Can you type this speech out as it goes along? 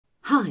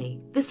Hi,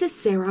 this is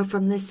Sarah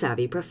from The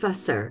Savvy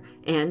Professor,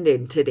 and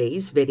in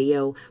today's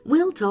video,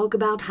 we'll talk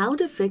about how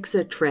to fix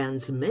a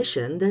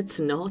transmission that's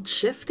not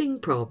shifting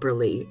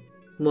properly.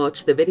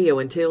 Watch the video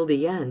until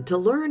the end to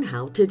learn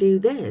how to do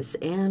this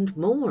and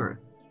more.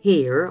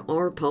 Here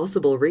are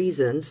possible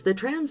reasons the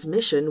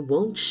transmission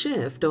won't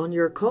shift on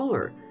your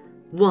car.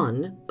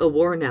 1. A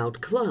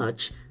worn-out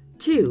clutch.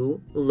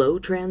 2. Low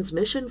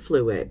transmission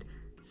fluid.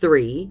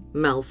 3.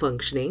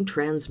 Malfunctioning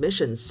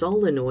transmission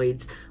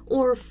solenoids,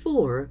 or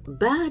 4.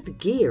 Bad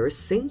gear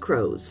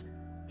synchros.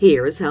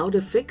 Here's how to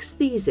fix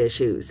these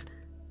issues.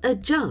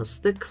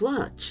 Adjust the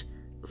clutch.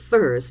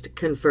 First,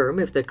 confirm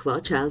if the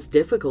clutch has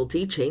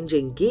difficulty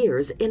changing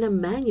gears in a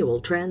manual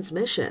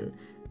transmission.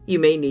 You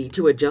may need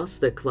to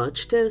adjust the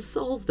clutch to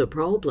solve the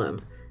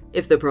problem.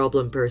 If the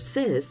problem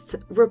persists,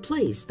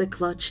 replace the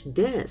clutch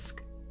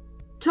disc.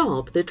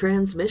 Top the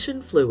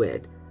transmission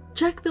fluid.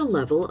 Check the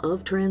level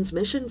of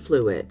transmission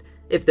fluid.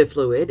 If the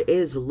fluid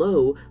is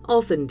low,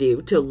 often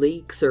due to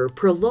leaks or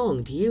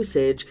prolonged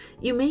usage,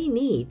 you may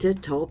need to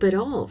top it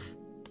off.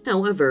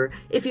 However,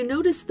 if you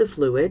notice the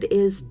fluid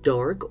is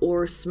dark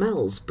or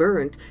smells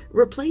burnt,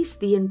 replace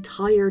the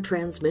entire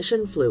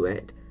transmission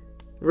fluid.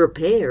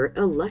 Repair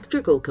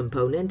electrical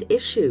component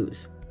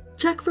issues.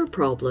 Check for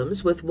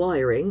problems with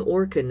wiring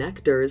or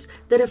connectors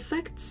that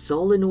affect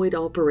solenoid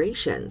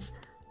operations.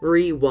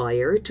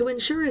 Rewire to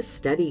ensure a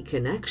steady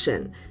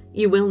connection.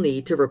 You will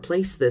need to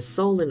replace the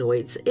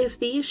solenoids if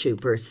the issue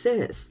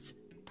persists.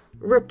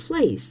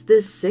 Replace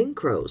the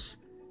synchros.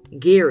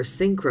 Gear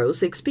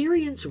synchros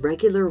experience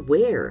regular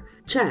wear.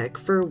 Check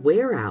for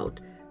wear out.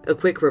 A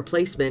quick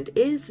replacement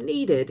is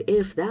needed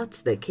if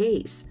that's the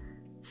case.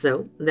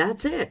 So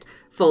that's it.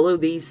 Follow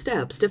these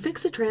steps to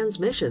fix a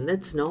transmission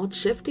that's not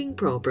shifting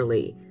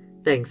properly.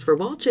 Thanks for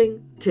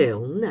watching.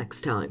 Till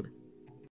next time.